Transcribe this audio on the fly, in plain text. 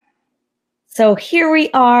So here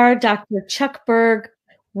we are, Dr. Chuck Berg.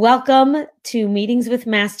 Welcome to Meetings with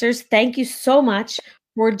Masters. Thank you so much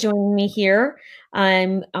for joining me here.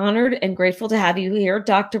 I'm honored and grateful to have you here.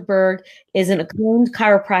 Dr. Berg is an acclaimed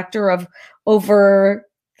chiropractor of over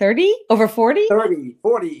 30, over 40?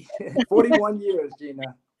 41 years, Gina.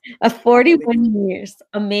 41 years.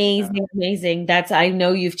 Yeah. Amazing. I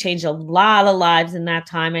know you've changed a lot of lives in that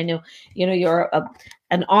time. I know, you're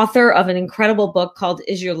an author of an incredible book called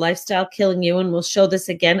Is Your Lifestyle Killing You? And we'll show this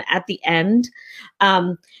again at the end.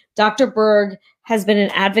 Dr. Berg has been an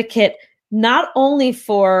advocate not only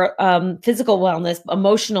for physical wellness,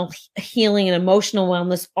 emotional healing and emotional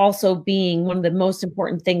wellness also being one of the most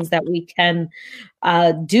important things that we can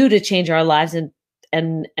do to change our lives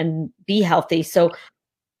and be healthy. So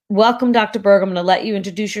welcome, Dr. Berg. I'm going to let you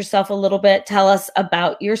introduce yourself a little bit. Tell us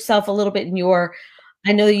about yourself a little bit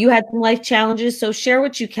I know you had some life challenges, so share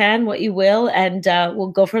what you can, what you will, and we'll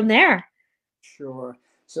go from there. Sure.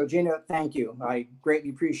 So, Gina, thank you. I greatly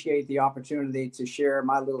appreciate the opportunity to share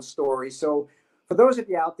my little story. So, for those of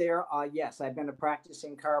you out there, yes, I've been a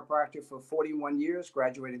practicing chiropractor for 41 years,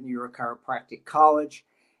 graduated New York Chiropractic College.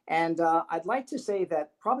 And I'd like to say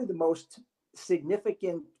that probably the most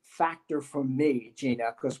significant factor for me,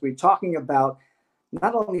 Gina, because we're talking about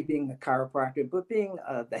not only being a chiropractor, but being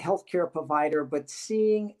the healthcare provider, but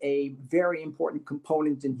seeing a very important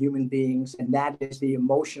component in human beings, and that is the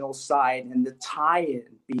emotional side and the tie-in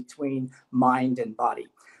between mind and body.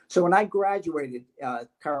 So when I graduated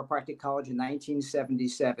chiropractic college in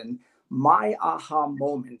 1977, my aha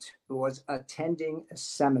moment was attending a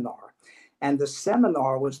seminar. And the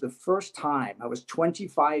seminar was the first time, I was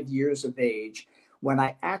 25 years of age, when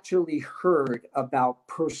I actually heard about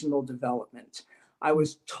personal development. I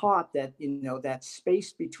was taught that, that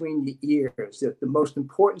space between the ears, that the most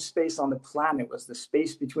important space on the planet was the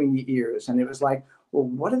space between the ears. And it was like, well,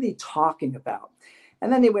 what are they talking about?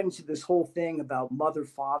 And then they went into this whole thing about mother,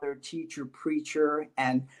 father, teacher, preacher,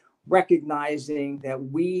 and recognizing that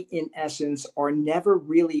we, in essence, are never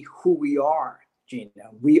really who we are,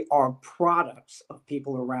 Gina. We are products of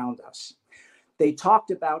people around us. They talked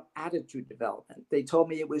about attitude development. They told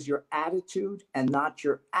me it was your attitude and not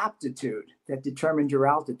your aptitude that determined your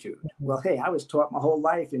altitude. Well, hey, I was taught my whole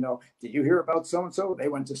life, did you hear about so-and-so? They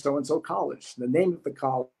went to so-and-so college, the name of the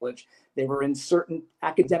college. They were in certain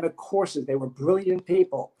academic courses. They were brilliant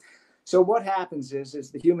people. So what happens is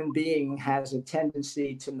the human being has a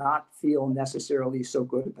tendency to not feel necessarily so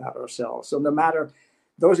good about ourselves. So no matter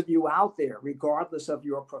those of you out there, regardless of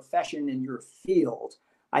your profession in your field,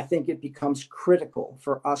 I think it becomes critical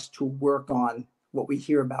for us to work on what we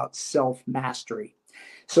hear about self-mastery.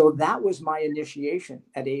 So that was my initiation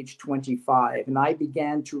at age 25. And I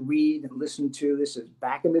began to read and listen to, this is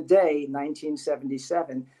back in the day,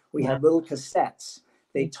 1977, we had little cassettes.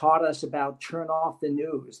 They taught us about turn off the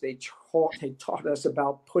news. They taught us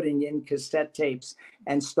about putting in cassette tapes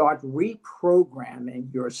and start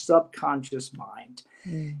reprogramming your subconscious mind.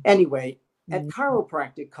 Anyway, at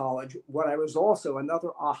chiropractic college, what I was also another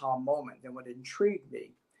aha moment and what intrigued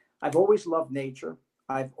me, I've always loved nature.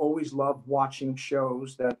 I've always loved watching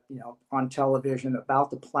shows that, on television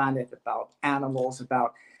about the planet, about animals,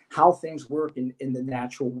 about how things work in the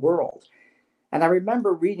natural world. And I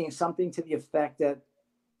remember reading something to the effect that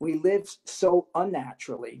we live so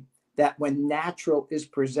unnaturally that when natural is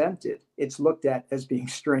presented, it's looked at as being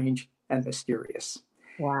strange and mysterious.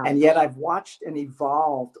 Wow. And yet I've watched and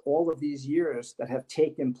evolved all of these years that have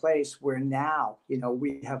taken place where now,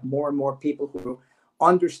 we have more and more people who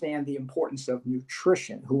understand the importance of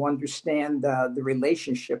nutrition, who understand the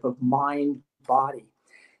relationship of mind, body.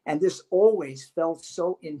 And this always felt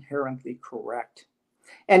so inherently correct.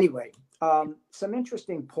 Anyway, some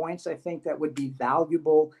interesting points I think that would be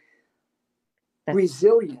valuable.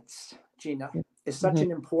 Resilience, Gina, is such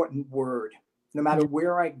an important word. No matter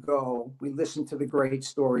where I go, we listen to the great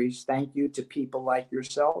stories. Thank you to people like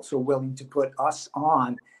yourselves who are willing to put us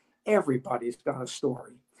on. Everybody's got a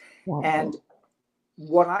story. And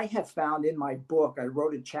what I have found in my book, I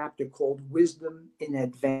wrote a chapter called Wisdom in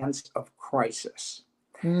Advance of Crisis.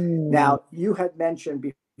 Now, you had mentioned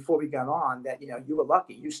before we got on that, you were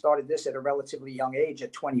lucky. You started this at a relatively young age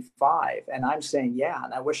at 25. And I'm saying, yeah,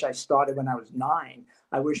 and I wish I started when I was 9.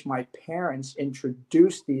 I wish my parents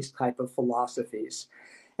introduced these type of philosophies.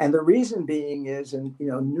 And the reason being is, and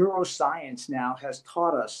neuroscience now has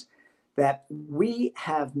taught us that we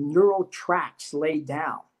have neural tracks laid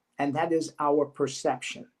down, and that is our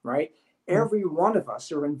perception, right? Every one of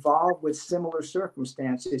us are involved with similar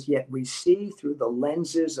circumstances, yet we see through the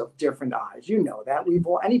lenses of different eyes. You know that.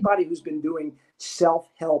 Anybody who's been doing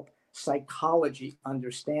self-help psychology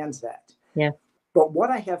understands that. Yeah. But what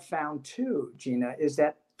I have found too, Gina, is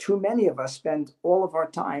that too many of us spend all of our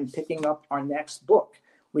time picking up our next book.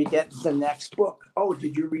 We get the next book. Oh,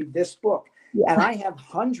 did you read this book? Yeah. And I have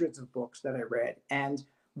hundreds of books that I read. And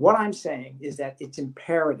what I'm saying is that it's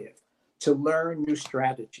imperative to learn new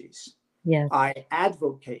strategies. Yes. I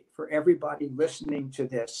advocate for everybody listening to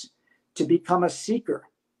this to become a seeker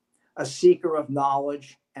of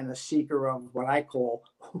knowledge and a seeker of what I call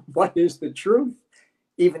what is the truth.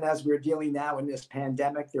 Even as we're dealing now in this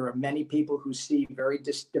pandemic, there are many people who see very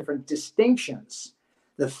different distinctions.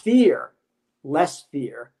 The fear, less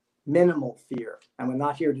fear, minimal fear. And we're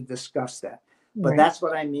not here to discuss that. But Right. that's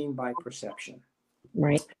what I mean by perception.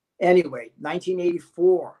 Right. Anyway,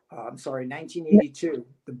 1982,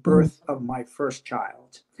 the birth of my first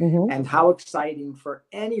child. Mm-hmm. And how exciting for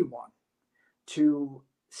anyone to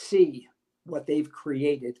see what they've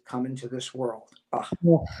created come into this world.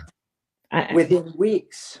 Within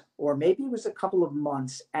weeks, or maybe it was a couple of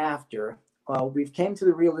months after, we've came to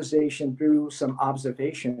the realization through some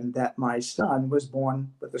observation that my son was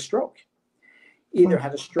born with a stroke. Either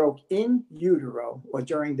had a stroke in utero or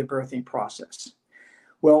during the birthing process.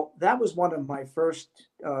 Well, that was one of my first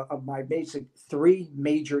of my basic 3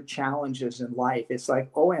 major challenges in life. It's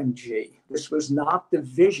like, OMG, this was not the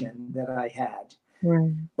vision that I had.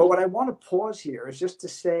 Right. But what I want to pause here is just to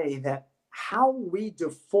say that how we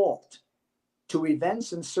default to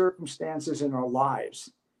events and circumstances in our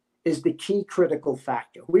lives is the key critical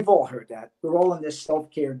factor. We've all heard that. We're all in this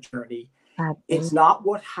self-care journey. Absolutely. It's not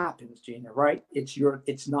what happens, Gina, right?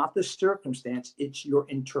 It's not the circumstance, it's your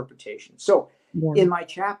interpretation. So in my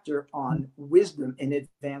chapter on wisdom in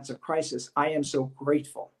advance of crisis, I am so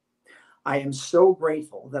grateful. I am so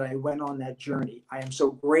grateful that I went on that journey. I am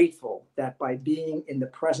so grateful that by being in the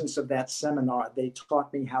presence of that seminar, they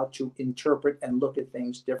taught me how to interpret and look at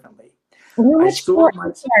things differently. How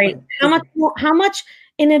much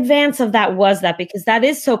in advance of that was that? Because that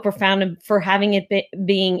is so profound for having it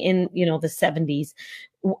being in, the 70s.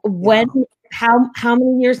 How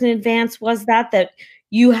many years in advance was that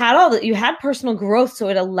you had you had personal growth, so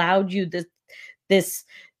it allowed you this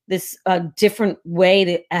different way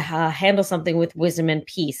to handle something with wisdom and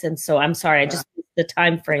peace. And so I'm sorry, I just missed the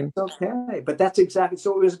time frame. It's okay, but that's exactly,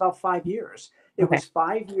 so it was about 5 years. It was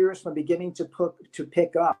 5 years from beginning to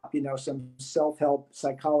pick up, some self-help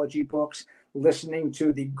psychology books, listening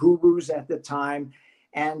to the gurus at the time.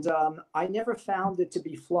 And I never found it to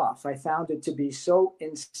be fluff. I found it to be so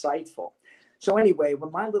insightful. So anyway,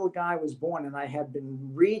 when my little guy was born, and I had been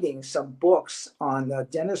reading some books on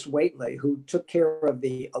Dennis Waitley, who took care of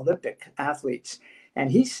the Olympic athletes,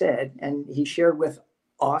 and he said, and he shared with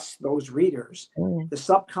us, those readers, the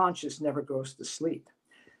subconscious never goes to sleep.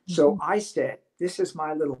 So I said, this is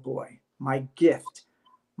my little boy, my gift,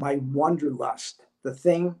 my wanderlust, the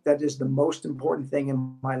thing that is the most important thing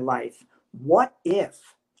in my life. What if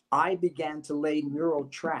I began to lay neural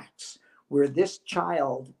tracks where this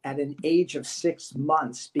child at an age of 6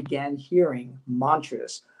 months began hearing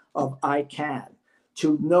mantras of I can,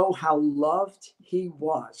 to know how loved he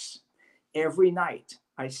was? Every night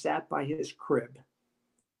I sat by his crib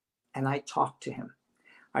and I talked to him.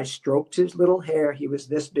 I stroked his little hair. He was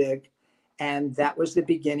this big. And that was the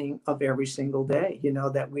beginning of every single day,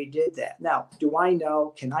 that we did that. Now, do I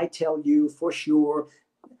know? Can I tell you for sure?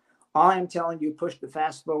 I'm telling you, push the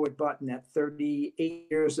fast forward button at 38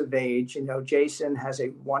 years of age. Jason has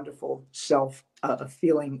a wonderful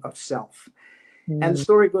feeling of self. And the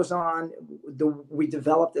story goes on. We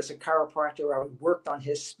developed as a chiropractor. I worked on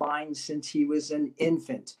his spine since he was an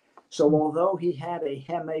infant. So although he had a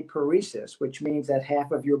hemiparesis, which means that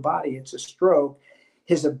half of your body, it's a stroke,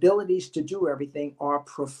 his abilities to do everything are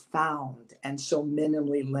profound and so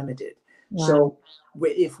minimally limited. Wow. So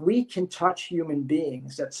if we can touch human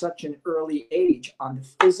beings at such an early age on the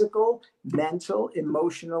physical, mental,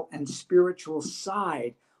 emotional, and spiritual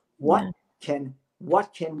side, what can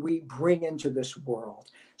we bring into this world?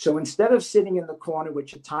 So instead of sitting in the corner,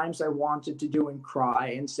 which at times I wanted to do and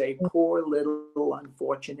cry and say, poor little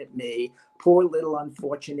unfortunate me, poor little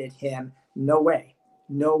unfortunate him, no way.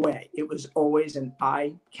 No way. It was always an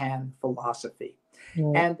I can philosophy.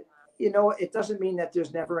 And, it doesn't mean that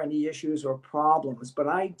there's never any issues or problems, but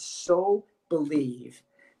I so believe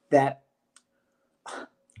that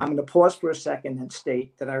I'm going to pause for a second and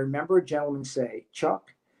state that I remember a gentleman say,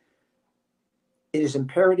 Chuck, it is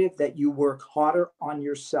imperative that you work harder on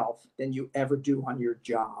yourself than you ever do on your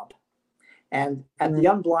job. And at the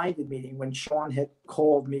Unblinded meeting, when Sean had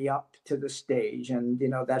called me up to the stage, and,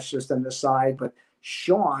 that's just an aside, but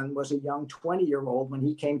Sean was a young 20-year-old when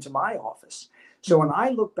he came to my office. So when I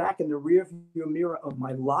look back in the rearview mirror of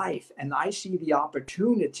my life and I see the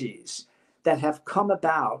opportunities that have come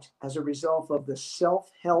about as a result of the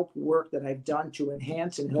self-help work that I've done to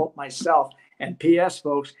enhance and help myself. And P.S.,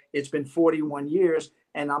 folks, it's been 41 years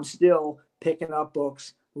and I'm still picking up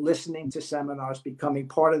books, listening to seminars, becoming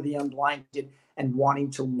part of the Unblinded, and wanting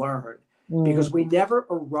to learn. Because we never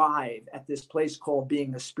arrive at this place called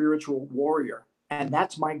being a spiritual warrior. And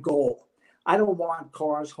that's my goal. I don't want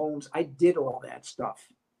cars, homes. I did all that stuff.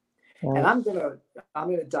 And I'm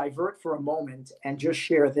gonna divert for a moment and just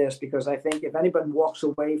share this, because I think if anybody walks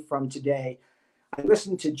away from today, I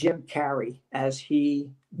listened to Jim Carrey as he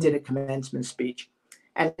did a commencement speech,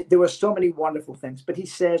 and there were so many wonderful things. But he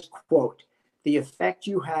says, quote, "The effect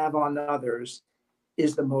you have on others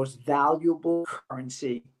is the most valuable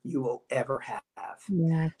currency you will ever have."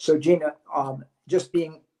 Yeah. So Gina, just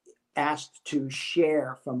being asked to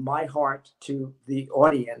share from my heart to the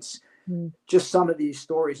audience, just some of these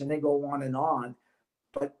stories, and they go on,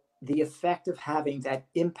 but the effect of having that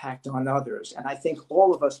impact on others. And I think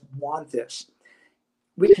all of us want this.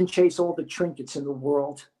 We can chase all the trinkets in the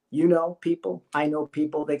world. You know people, I know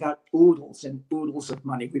people, they got oodles and oodles of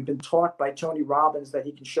money. We've been taught by Tony Robbins that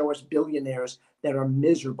he can show us billionaires that are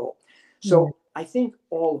miserable. So I think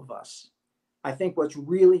all of us, I think what's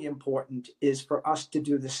really important is for us to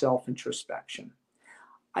do the self-introspection.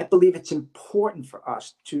 I believe it's important for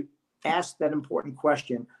us to ask that important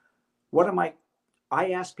question. What am I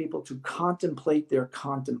ask people to contemplate their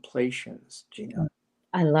contemplations, Gina.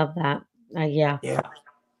 I love that. Yeah.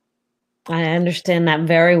 I understand that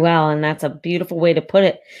very well. And that's a beautiful way to put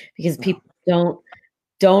it, because people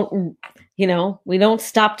don't, you know, we don't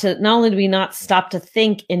stop to, not only do we not stop to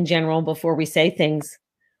think in general before we say things,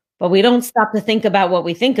 but we don't stop to think about what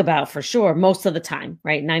we think about, for sure, most of the time,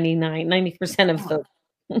 right? 90% of the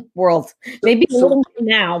world. Maybe a little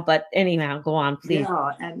now, but anyhow, go on, please.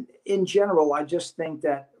 Yeah, and in general, I just think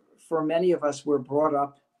that for many of us, we're brought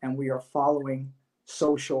up and we are following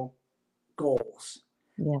social goals.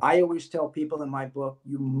 Yeah. I always tell people in my book,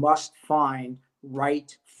 you must find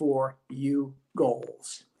right for you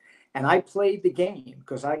goals. And I played the game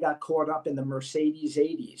because I got caught up in the Mercedes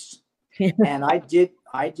 80s. And I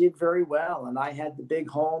did very well. And I had the big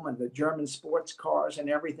home and the German sports cars and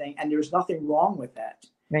everything. And there's nothing wrong with that.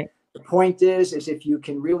 Right. The point is if you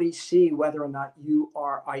can really see whether or not you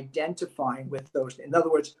are identifying with those. In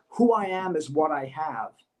other words, who I am is what I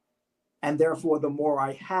have. And therefore, the more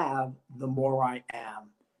I have, the more I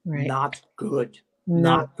am. Right. Not good. No.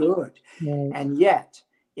 Not good. Right. And yet,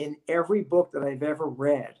 in every book that I've ever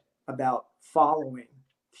read about following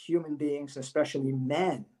human beings, especially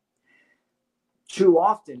men, too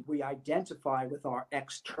often we identify with our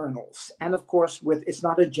externals. And of course, it's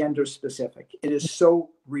not a gender specific. It is so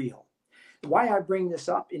real. Why I bring this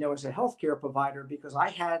up, as a healthcare provider, because I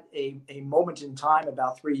had a moment in time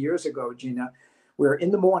about 3 years ago, Gina, where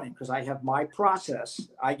in the morning, because I have my process,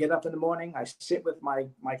 I get up in the morning, I sit with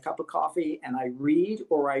my cup of coffee and I read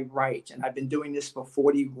or I write. And I've been doing this for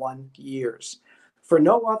 41 years for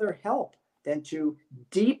no other help than to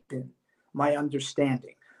deepen my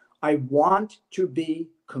understanding. I want to be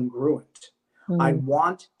congruent. I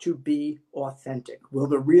want to be authentic. Will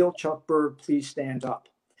the real Chuck Berg please stand up?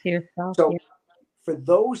 So for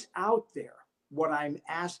those out there, what I'm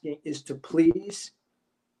asking is to please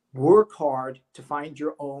work hard to find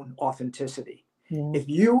your own authenticity. Yeah. If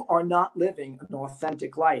you are not living an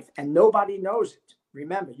authentic life and nobody knows it,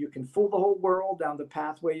 remember, you can fool the whole world down the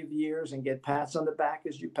pathway of years and get pats on the back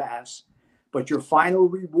as you pass. But your final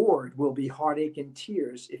reward will be heartache and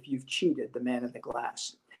tears if you've cheated the man in the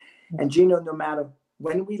glass. And Gino, no matter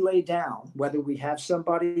when we lay down, whether we have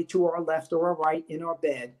somebody to our left or our right in our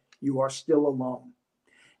bed, you are still alone.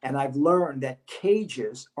 And I've learned that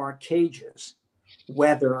cages are cages,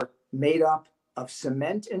 whether made up of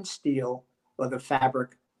cement and steel or the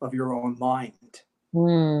fabric of your own mind.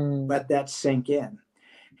 Let that sink in.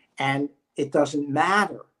 And it doesn't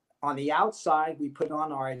matter. On the outside, we put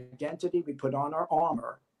on our identity, we put on our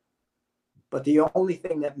armor. But the only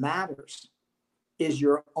thing that matters is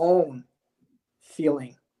your own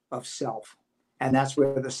feeling of self. And that's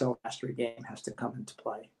where the self-mastery game has to come into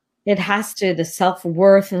play. It has to, the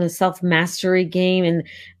self-worth and the self-mastery game. And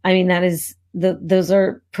I mean, those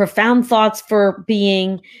are profound thoughts for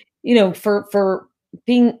being, for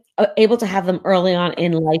being able to have them early on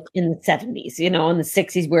in life in the 70s, in the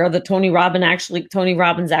 60s, where the Tony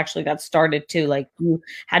Robbins actually got started too. Like, you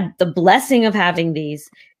had the blessing of having these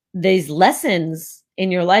lessons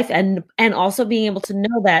in your life, and also being able to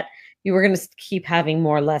know that you were going to keep having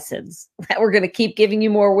more lessons, that we're going to keep giving you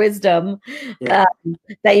more wisdom, that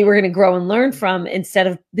you were going to grow and learn from, instead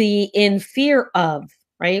of be in fear of,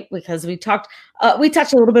 right? Because we touched a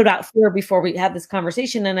little bit about fear before we had this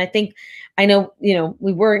conversation. And I know,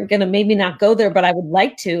 we weren't going to maybe not go there, but I would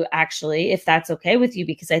like to actually, if that's okay with you,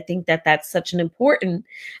 because I think that that's such an important,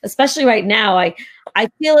 especially right now. I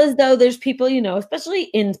feel as though there's people, especially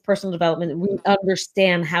in personal development, we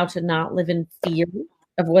understand how to not live in fear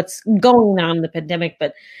of what's going on in the pandemic.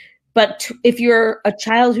 But if you're a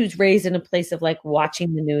child who's raised in a place of like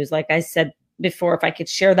watching the news, like I said before, if I could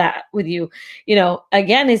share that with you,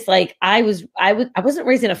 again, it's like I wasn't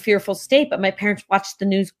raised in a fearful state, but my parents watched the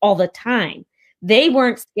news all the time. They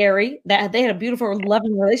weren't scary, that they had a beautiful,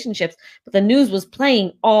 loving relationships, but the news was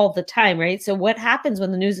playing all the time, right? So what happens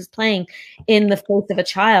when the news is playing in the face of a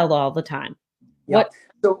child all the time? Yeah.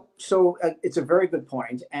 So it's a very good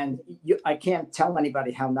point, and I can't tell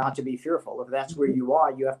anybody how not to be fearful. If that's where you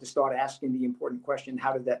are, you have to start asking the important question: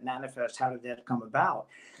 how did that manifest? How did that come about?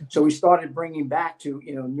 So we started bringing back to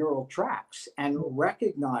neural tracks and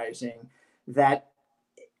recognizing that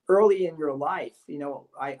early in your life,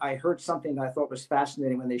 I heard something that I thought was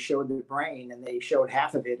fascinating when they showed the brain, and they showed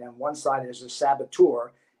half of it, and one side is a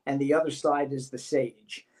saboteur, and the other side is the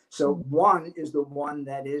sage. So one is the one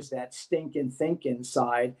that is that stinking thinking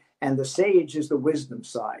side, and the sage is the wisdom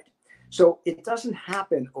side. So it doesn't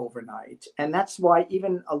happen overnight. And that's why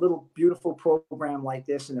even a little beautiful program like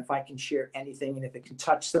this, and if I can share anything, and if it can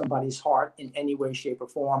touch somebody's heart in any way, shape, or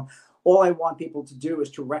form, all I want people to do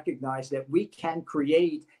is to recognize that we can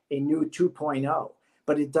create a new 2.0,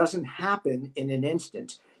 but it doesn't happen in an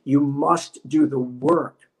instant. You must do the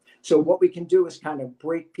work. So what we can do is kind of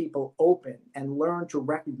break people open and learn to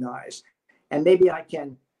recognize. And maybe I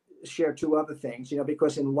can share two other things,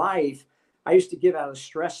 because in life, I used to give out a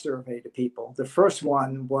stress survey to people. The first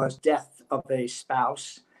one was death of a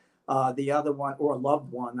spouse. The other one, or a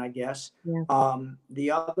loved one, I guess. Yeah.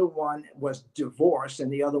 The other one was divorce,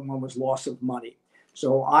 and the other one was loss of money.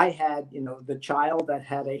 So I had, the child that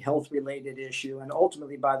had a health-related issue. And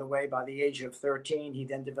ultimately, by the way, by the age of 13, he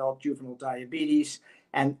then developed juvenile diabetes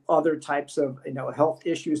and other types of, health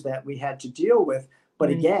issues that we had to deal with. But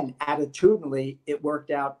again, attitudinally, it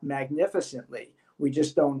worked out magnificently. We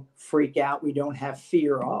just don't freak out. We don't have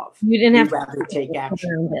fear of. You didn't have to take action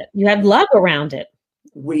around it. You had love around it.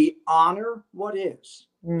 We honor what is.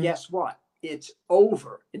 Guess what? It's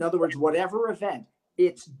over. In other words, whatever event,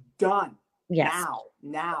 it's done. Yes.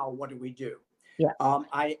 Now, what do we do? Yeah.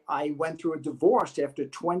 I went through a divorce after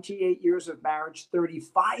 28 years of marriage,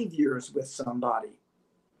 35 years with somebody.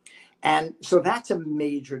 And so that's a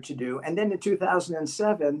major to do. And then in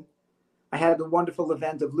 2007, I had the wonderful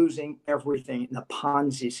event of losing everything in a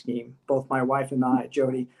Ponzi scheme. Both my wife and I,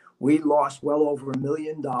 Jody, we lost well over $1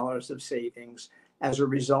 million of savings as a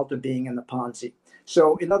result of being in the Ponzi.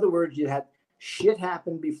 So in other words, you had shit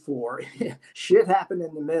happen before, shit happen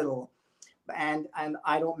in the middle. And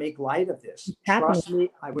I don't make light of this. Trust me,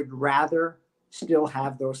 I would rather still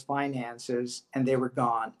have those finances, and they were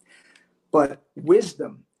gone. But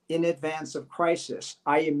wisdom in advance of crisis,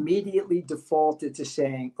 I immediately defaulted to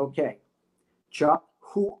saying, okay, Chuck,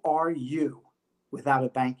 who are you without a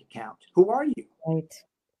bank account? Who are you? Right.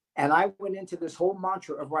 And I went into this whole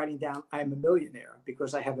mantra of writing down, I'm a millionaire,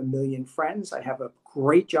 because I have 1 million friends. I have a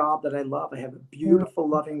great job that I love. I have a beautiful,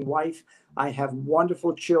 loving wife. I have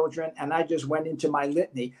wonderful children. And I just went into my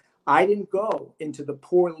litany. I didn't go into the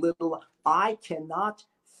poor little, I cannot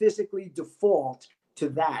physically default to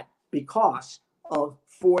that because of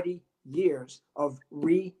 40 years of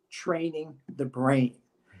retraining the brain.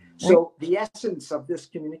 So the essence of this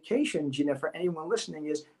communication, Gina, for anyone listening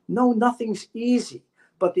is, no, nothing's easy.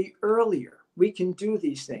 But the earlier we can do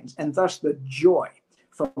these things, and thus the joy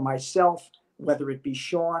for myself, whether it be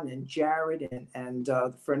Sean and Jared and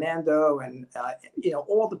Fernando and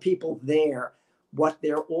all the people there, what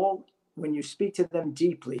they're all, when you speak to them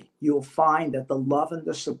deeply, you'll find that the love and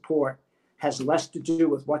the support has less to do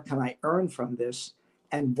with what can I earn from this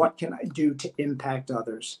and what can I do to impact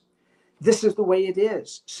others. This is the way it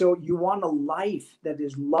is. So you want a life that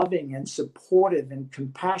is loving and supportive and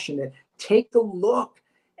compassionate. Take a look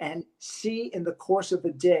and see in the course of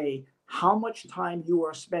the day how much time you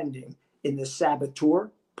are spending in the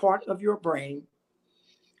saboteur part of your brain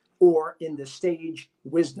or in the sage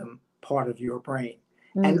wisdom part of your brain.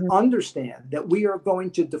 And understand that we are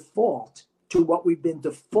going to default to what we've been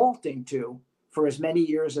defaulting to for as many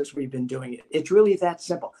years as we've been doing it. It's really that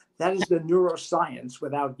simple. That is the neuroscience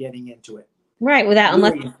without getting into it. Right.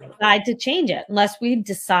 Unless we decide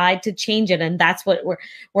to change it, And that's what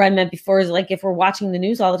where I meant before is like, if we're watching the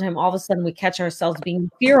news all the time, all of a sudden we catch ourselves being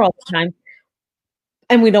in fear all the time.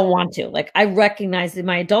 and we don't want to. Like, I recognized in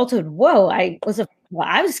my adulthood, whoa, I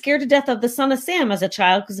was scared to death of the Son of Sam as a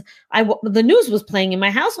child because the news was playing in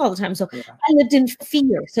my house all the time. So Yeah. I lived in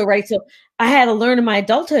fear. So I had to learn in my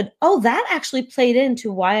adulthood, oh, that actually played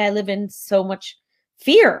into why I live in so much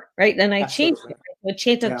fear, right? And I changed it. Right? I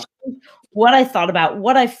changed what I thought about,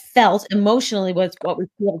 what I felt emotionally was what we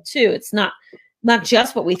feel too. It's not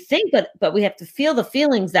just what we think, but we have to feel the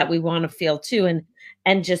feelings that we want to feel too,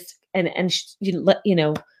 and just you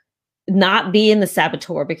know, not be in the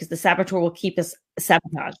saboteur, because the saboteur will keep us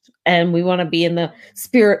sabotaged, and we want to be in the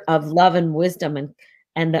spirit of love and wisdom,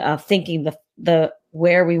 and thinking the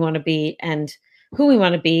where we want to be and who we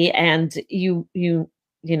want to be. And you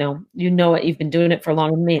know it, you've been doing it for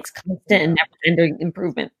longer than me. It's constant and never-ending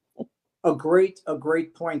improvement. A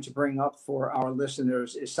great point to bring up for our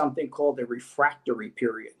listeners is something called a refractory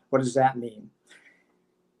period. What does that mean?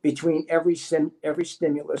 Between every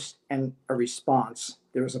stimulus and a response,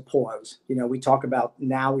 there is a pause. You know, we talk about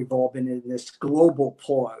now we've all been in this global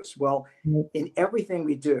pause. Well, in everything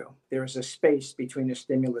we do, there is a space between a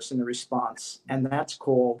stimulus and a response, and that's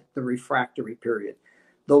called the refractory period.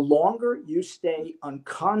 The longer you stay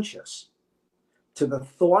unconscious to the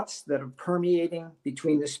thoughts that are permeating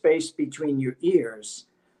between the space between your ears,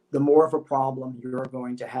 the more of a problem you're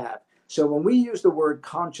going to have. So when we use the word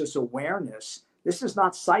conscious awareness, this is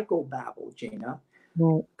not psychobabble, Gina.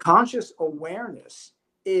 Right. Conscious awareness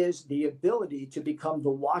is the ability to become the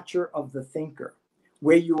watcher of the thinker,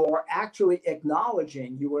 where you are actually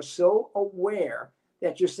acknowledging, you are so aware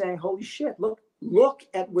that you're saying, holy shit, look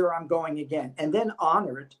at where I'm going again. And then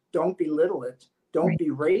honor it. Don't belittle it. Don't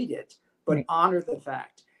berate it, but honor the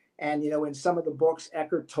fact. And, you know, in some of the books,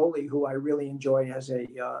 Eckhart Tolle, who I really enjoy as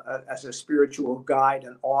a spiritual guide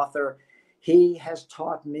and author, he has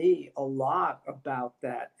taught me a lot about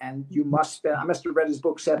that. And I must have read his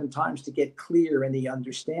book 7 times to get clear in the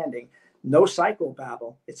understanding. No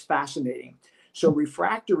psychobabble. It's fascinating. So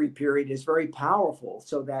refractory period is very powerful,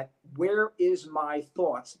 so that where is my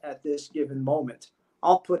thoughts at this given moment?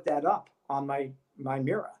 I'll put that up on my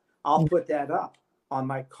mirror. I'll put that up on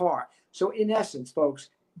my car. So in essence, folks,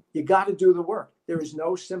 you got to do the work. There is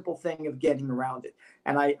no simple thing of getting around it.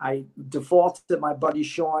 And I default to my buddy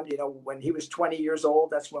Sean. You know, when he was 20 years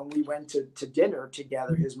old, that's when we went to dinner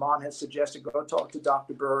together. His mom had suggested go talk to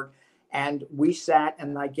Dr. Berg. And we sat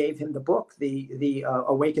and I gave him the book, the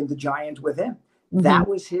Awaken the Giant with him. Mm-hmm. That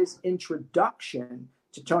was his introduction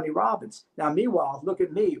to Tony Robbins. Now, meanwhile, look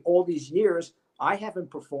at me. All these years, I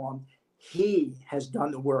haven't performed. He has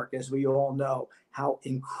done the work, as we all know, how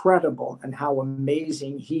incredible and how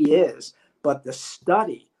amazing he is. But the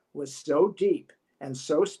study was so deep and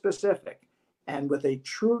so specific, and with a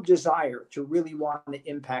true desire to really want to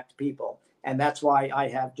impact people. And that's why I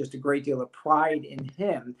have just a great deal of pride in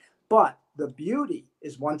him. But the beauty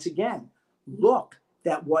is, once again, look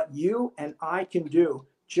at what you and I can do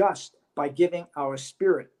just by giving our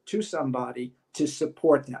spirit to somebody to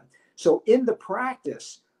support them. So in the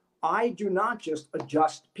practice, I do not just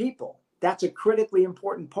adjust people. That's a critically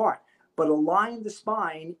important part. But align the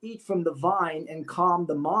spine, eat from the vine, and calm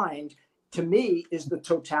the mind, to me, is the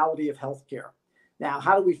totality of healthcare. Now,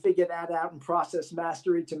 how do we figure that out in process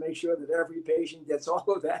mastery to make sure that every patient gets all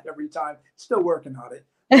of that every time? Still working on it.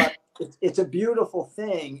 But it's a beautiful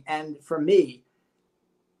thing. And for me,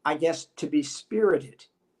 I guess to be spirited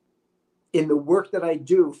in the work that I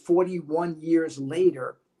do 41 years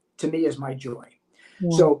later, to me, is my joy.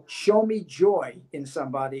 Yeah. So show me joy in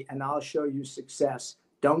somebody and I'll show you success.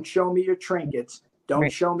 Don't show me your trinkets.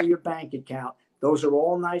 Don't show me your bank account. Those are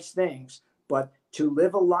all nice things. But to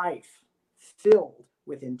live a life filled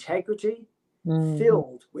with integrity,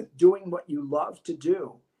 filled with doing what you love to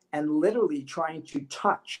do, and literally trying to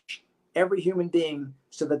touch every human being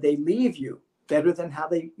so that they leave you better than how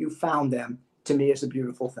you found them, to me, is a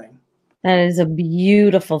beautiful thing. That is a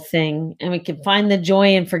beautiful thing. And we can find the joy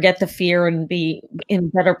and forget the fear and be in a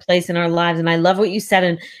better place in our lives. And I love what you said.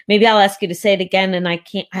 And maybe I'll ask you to say it again. And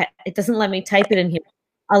it doesn't let me type it in here.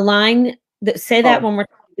 Say that one more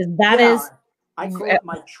time. Because that is. I call it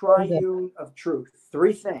my triune of truth.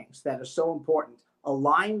 3 things that are so important.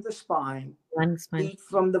 Align the spine, eat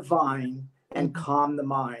from the vine, and calm the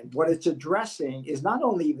mind. What it's addressing is not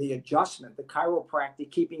only the adjustment, the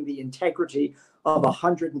chiropractic, keeping the integrity of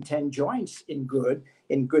 110 joints in good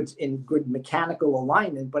mechanical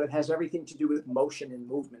alignment, but it has everything to do with motion and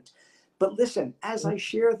movement. But listen, as I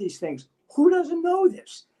share these things, who doesn't know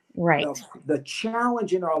this? Right. The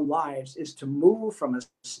challenge in our lives is to move from a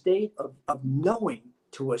state of knowing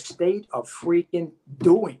to a state of freaking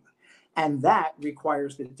doing. And that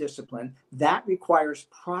requires the discipline. That requires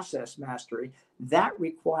process mastery. That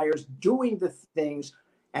requires doing the things.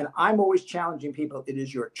 And I'm always challenging people. It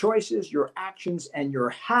is your choices, your actions, and your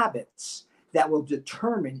habits that will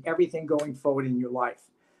determine everything going forward in your life.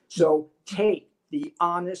 So take the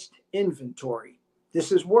honest inventory.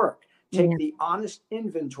 This is work. Take the honest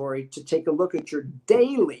inventory to take a look at your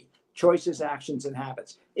daily choices, actions, and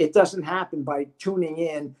habits. It doesn't happen by tuning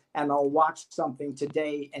in and I'll watch something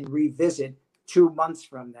today and revisit 2 months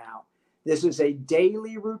from now. This is a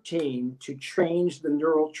daily routine to change the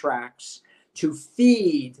neural tracks, to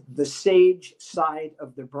feed the sage side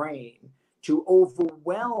of the brain, to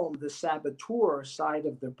overwhelm the saboteur side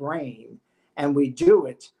of the brain. And we do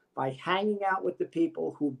it by hanging out with the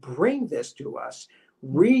people who bring this to us,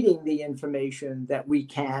 reading the information that we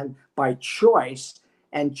can by choice,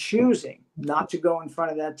 and choosing not to go in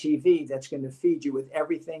front of that TV that's going to feed you with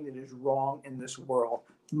everything that is wrong in this world.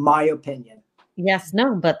 My opinion. Yes,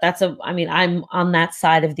 no, but I mean, I'm on that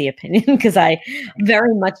side of the opinion because I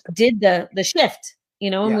very much did the shift,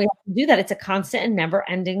 and we have to do that. It's a constant and never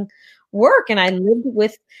ending work. And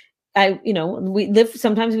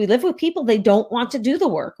sometimes we live with people, they don't want to do the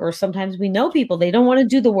work, or sometimes we know people, they don't want to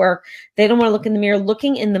do the work. They don't want to look in the mirror,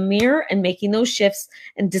 looking in the mirror and making those shifts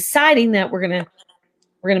and deciding that we're going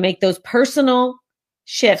to make those personal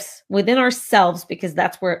shifts within ourselves, because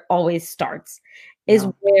that's where it always starts, is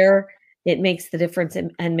where it makes the difference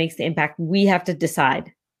and makes the impact. We have to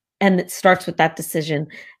decide. And it starts with that decision.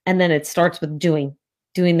 And then it starts with doing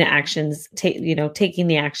the actions, taking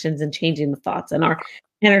the actions and changing the thoughts and our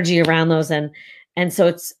energy around those. And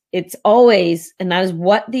so it's always, and that is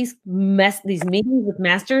what these meetings with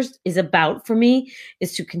masters is about for me,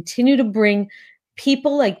 is to continue to bring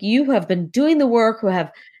people like you who have been doing the work, who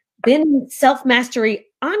have been in self-mastery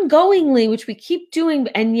ongoingly, which we keep doing,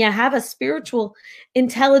 and have a spiritual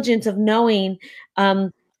intelligence of knowing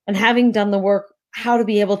and having done the work, how to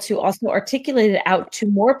be able to also articulate it out to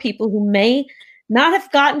more people who may not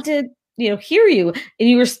have gotten to hear you. And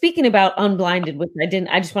you were speaking about Unblinded, which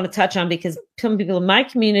I just want to touch on, because some people in my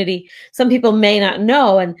community, some people may not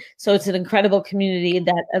know. And so it's an incredible community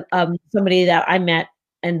that somebody that I met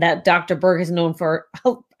and that Dr. Berg is known for,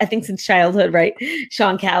 I think since childhood, right?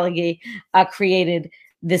 Sean Callaghy created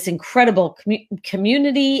this incredible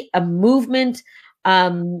community, a movement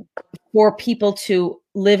for people to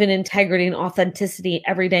live in integrity and authenticity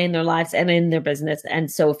every day in their lives and in their business.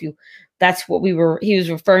 And so that's what he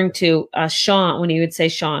was referring to Sean when he would say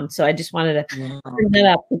Sean. So I just wanted to bring that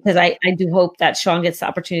up, because I do hope that Sean gets the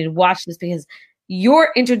opportunity to watch this, because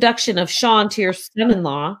your introduction of Sean to your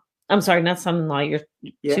son-in-law, I'm sorry, not son-in-law,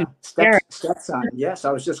 stepson. Yes,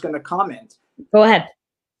 I was just going to comment. Go ahead.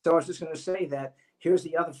 So I was just going to say that here's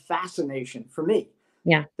the other fascination for me.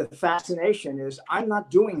 Yeah. The fascination is I'm not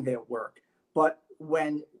doing their work, but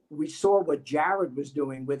when we saw what Jared was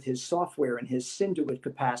doing with his software and his Synduit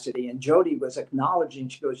capacity, and Jody was acknowledging,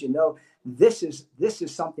 she goes, this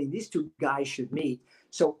is something these two guys should meet.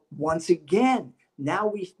 So once again, now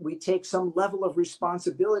we take some level of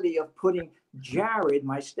responsibility of putting Jared,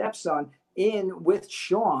 my stepson, in with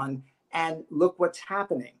Sean, and look what's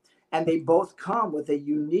happening. And they both come with a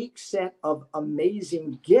unique set of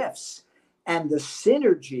amazing gifts and the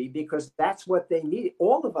synergy, because that's what they need.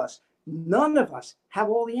 All of us, none of us have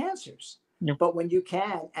all the answers. No. But when you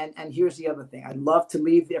can, and here's the other thing, I love to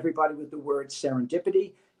leave everybody with the word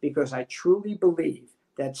serendipity, because I truly believe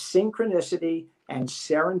that synchronicity and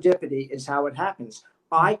serendipity is how it happens.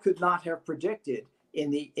 I could not have predicted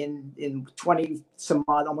in 20 some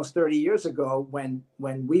odd, almost 30 years ago, when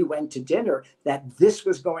we went to dinner, that this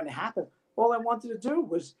was going to happen. All I wanted to do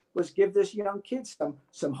was give this young kid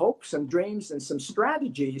some hope, some dreams, and some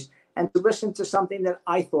strategies, and to listen to something that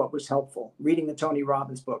I thought was helpful, reading a Tony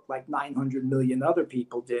Robbins book like 900 million other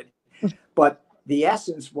people did. But the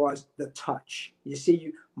essence was the touch. You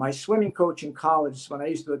see, my swimming coach in college, when I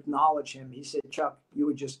used to acknowledge him, he said, "Chuck, you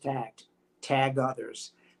were just tagged. Tag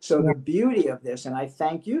others." So the beauty of this, and I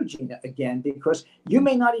thank you, Gina, again, because you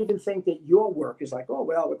may not even think that your work is like, oh,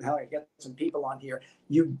 well, what the hell, I get some people on here.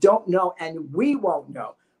 You don't know, and we won't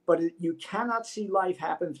know. But you cannot see life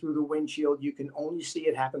happen through the windshield. You can only see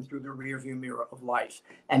it happen through the rearview mirror of life.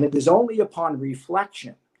 And it is only upon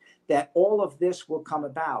reflection that all of this will come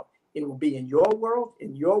about. It will be in your world,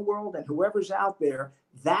 and whoever's out there.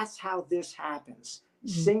 That's how this happens.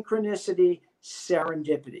 Synchronicity,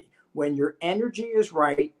 serendipity. When your energy is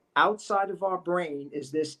right, outside of our brain is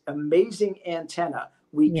this amazing antenna.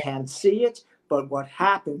 We can't see it, but what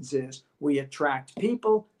happens is we attract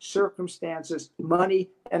people, circumstances, money,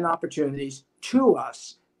 and opportunities to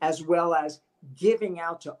us, as well as giving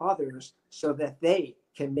out to others so that they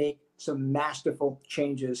can make some masterful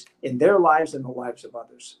changes in their lives and the lives of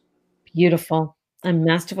others. Beautiful. And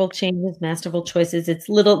masterful changes, masterful choices. It's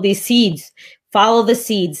little, these seeds, follow the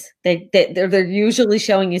seeds. They're usually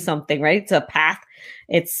showing you something, right? It's a path.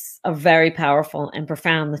 It's a very powerful and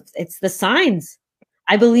profound. It's the signs.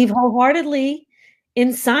 I believe wholeheartedly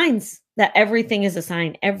in signs, that everything is a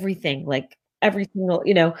sign. Everything, like every single,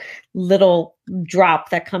 little drop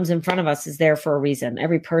that comes in front of us is there for a reason.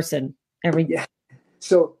 Every person, Yeah.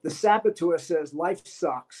 So the saboteur says life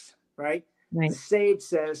sucks, right? Right. The sage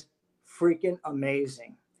says freaking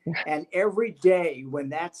amazing. And every day when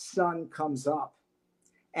that sun comes up,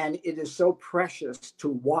 and it is so precious to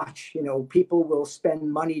watch, people will spend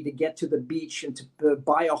money to get to the beach and to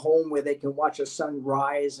buy a home where they can watch a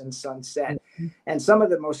sunrise and sunset. Mm-hmm. And some of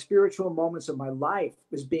the most spiritual moments of my life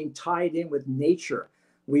was being tied in with nature.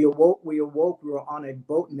 We awoke, we were on a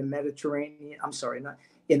boat in the Mediterranean. I'm sorry, not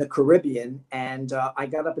in the Caribbean. And I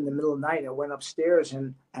got up in the middle of the night. I went upstairs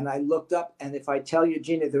and I looked up. And if I tell you,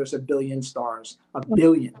 Gina, there was a billion stars, a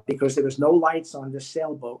billion, because there was no lights on this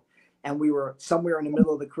sailboat. And we were somewhere in the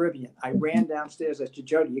middle of the Caribbean. I ran downstairs. I said,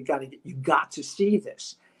 Jody, you got to see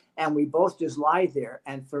this. And we both just lie there.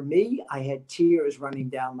 And for me, I had tears running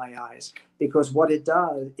down my eyes, because what it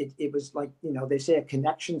does, it was like, they say a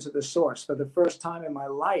connection to the source. For the first time in my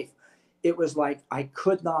life, it was like I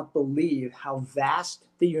could not believe how vast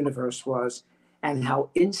the universe was and how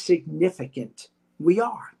insignificant we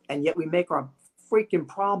are. And yet we make our freaking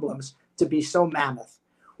problems to be so mammoth.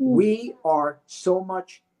 We are so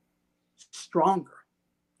much stronger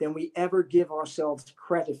than we ever give ourselves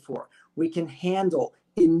credit for. We can handle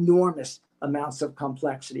enormous amounts of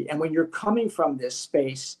complexity. And when you're coming from this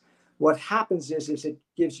space, what happens is it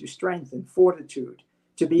gives you strength and fortitude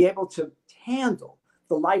to be able to handle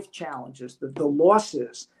the life challenges, the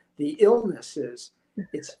losses, the illnesses.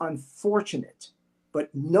 It's unfortunate, but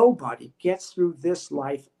nobody gets through this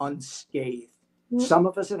life unscathed. Some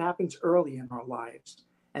of us, it happens early in our lives,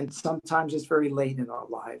 and sometimes it's very late in our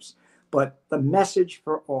lives. But the message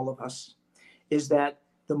for all of us is that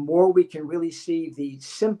the more we can really see the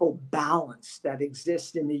simple balance that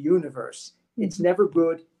exists in the universe, it's never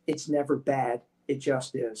good, it's never bad, it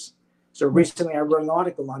just is. So recently I wrote an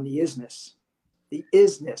article on the isness,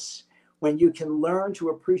 when you can learn to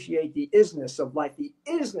appreciate the isness of life, the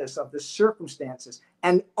isness of the circumstances,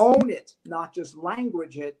 and own it, not just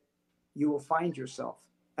language it, you will find yourself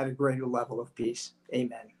at a greater level of peace.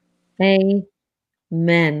 Amen.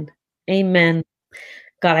 Amen. Amen.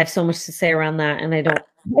 God, I have so much to say around that, and I don't.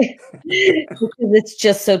 It's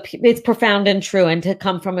just it's profound and true. And to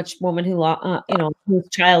come from a woman who, whose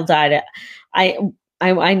child died, I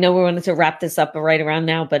know we wanted to wrap this up right around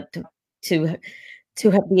now, but to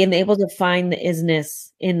have been able to find the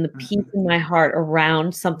isness in the peace in my heart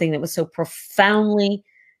around something that was so profoundly,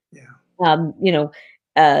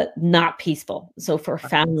 not peaceful, so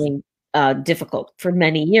profoundly difficult for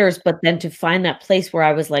many years, but then to find that place where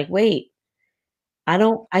I was like, wait,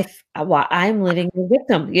 I'm living a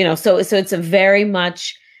victim, so it's a very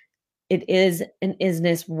much, it is an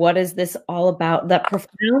isness. What is this all about? That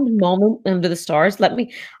profound moment under the stars.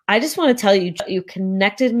 I just want to tell you, you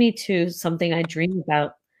connected me to something I dream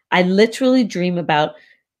about. I literally dream about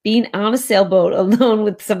being on a sailboat alone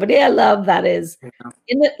with somebody I love, that is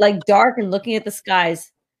in it, like dark, and looking at the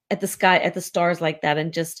skies, at the stars like that.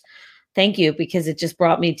 And just thank you, because it just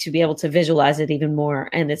brought me to be able to visualize it even more.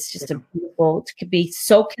 And it's just a beautiful, to be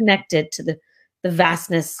so connected to the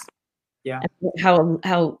vastness. Yeah.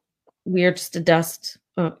 How we are just a dust,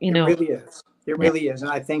 It really is. It really is. And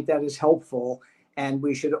I think that is helpful. And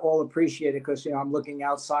we should all appreciate it, because, I'm looking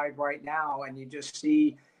outside right now and you just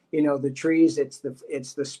see, the trees. It's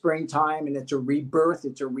the springtime, and it's a rebirth.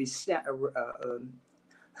 It's a reset,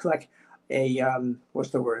 like what's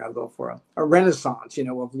the word I look for? A renaissance,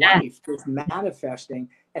 of life just manifesting.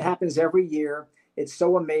 It happens every year. It's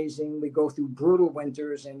so amazing. We go through brutal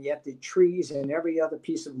winters, and yet the trees and every other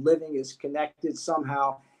piece of living is connected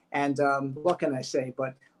somehow. And what can I say?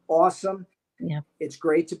 But awesome. Yeah. It's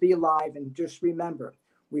great to be alive. And just remember,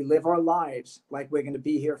 we live our lives like we're going to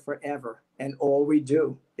be here forever. And all we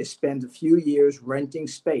do is spend a few years renting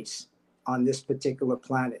space on this particular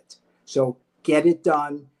planet. So get it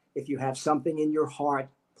done. If you have something in your heart,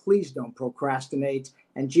 please don't procrastinate.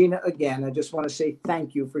 And Gina, again, I just want to say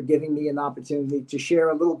thank you for giving me an opportunity to share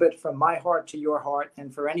a little bit from my heart to your heart.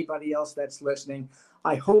 And for anybody else that's listening,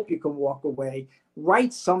 I hope you can walk away,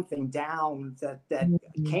 write something down that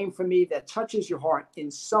came from me, that touches your heart in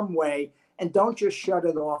some way, and don't just shut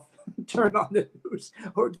it off, turn on the news,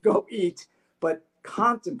 or go eat, but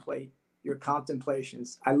contemplate your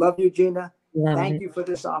contemplations. I love you, Gina. Thank you for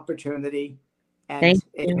this opportunity. And Thank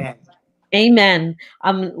you. amen. Amen.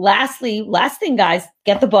 Last thing, guys,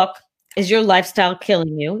 get the book. Is Your Lifestyle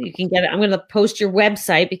Killing You? You can get it. I'm going to post your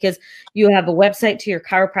website because you have a website to your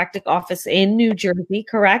chiropractic office in New Jersey,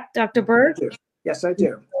 correct, Dr. Berg? I do. Yes, I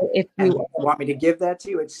do. If And you want me to give that to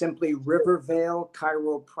you, it's simply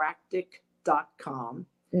rivervalechiropractic.com.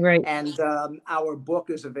 right. And our book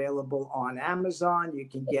is available on Amazon. You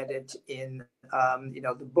can get it in,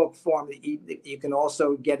 the book form. You can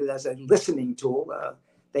also get it as a listening tool.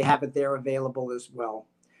 They have it there available as well.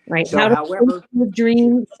 Right. So, How to however, your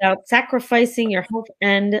dreams without sacrificing your health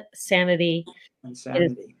and sanity. It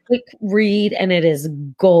is a quick read, and it is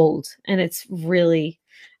gold, and it's really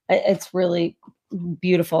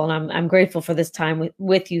beautiful, and I'm grateful for this time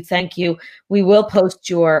with you. Thank you. We will post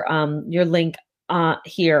your link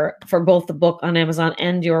here for both the book on Amazon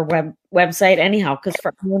and your website anyhow, because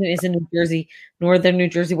for anyone who is in New Jersey, northern New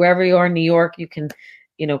Jersey, wherever you are in New York, you can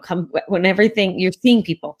come when everything you're seeing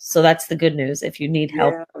people. So that's the good news. If you need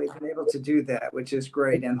help. Yeah, we've been able to do that, which is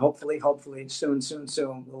great. And hopefully soon,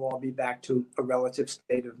 we'll all be back to a relative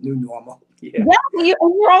state of new normal. Yeah.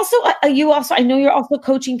 You're also, I know you're also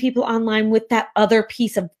coaching people online with that other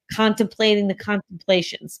piece of contemplating the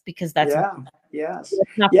contemplations, because that's yes.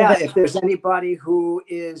 If there's anybody who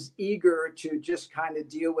is eager to just kind of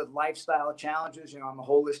deal with lifestyle challenges, I'm a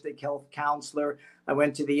holistic health counselor. I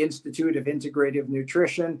went to the Institute of Integrative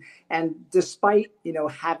Nutrition, and despite,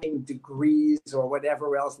 having degrees or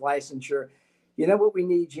whatever else, licensure, what we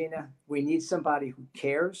need, Gina? We need somebody who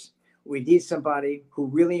cares. We need somebody who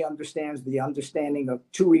really understands the understanding of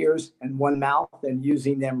 2 ears and 1 mouth and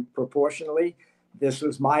using them proportionally. This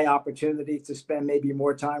was my opportunity to spend maybe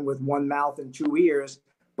more time with 1 mouth and 2 ears,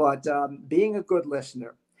 but being a good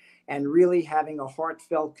listener and really having a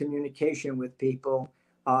heartfelt communication with people.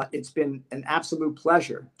 It's been an absolute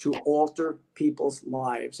pleasure to alter people's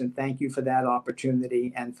lives. And thank you for that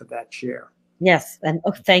opportunity and for that share. Yes. And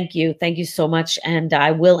thank you. Thank you so much. And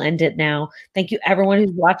I will end it now. Thank you, everyone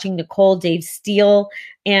who's watching. Nicole, Dave Steele,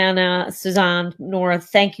 Anna, Suzanne, Nora.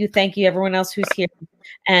 Thank you. Thank you, everyone else who's here.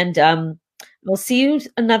 And we'll see you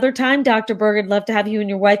another time, Dr. Berg. I'd love to have you and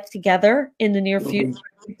your wife together in the near future.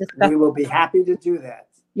 We will be happy to do that.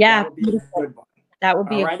 Yeah. That would be a good one. That would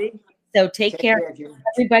be Alrighty. So take care.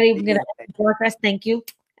 Everybody, we're going to work us. Thank you.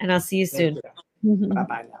 And I'll see you soon.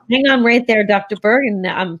 Bye-bye now. Hang on right there, Dr. Berg. And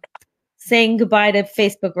I'm saying goodbye to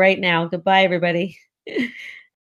Facebook right now. Goodbye, everybody.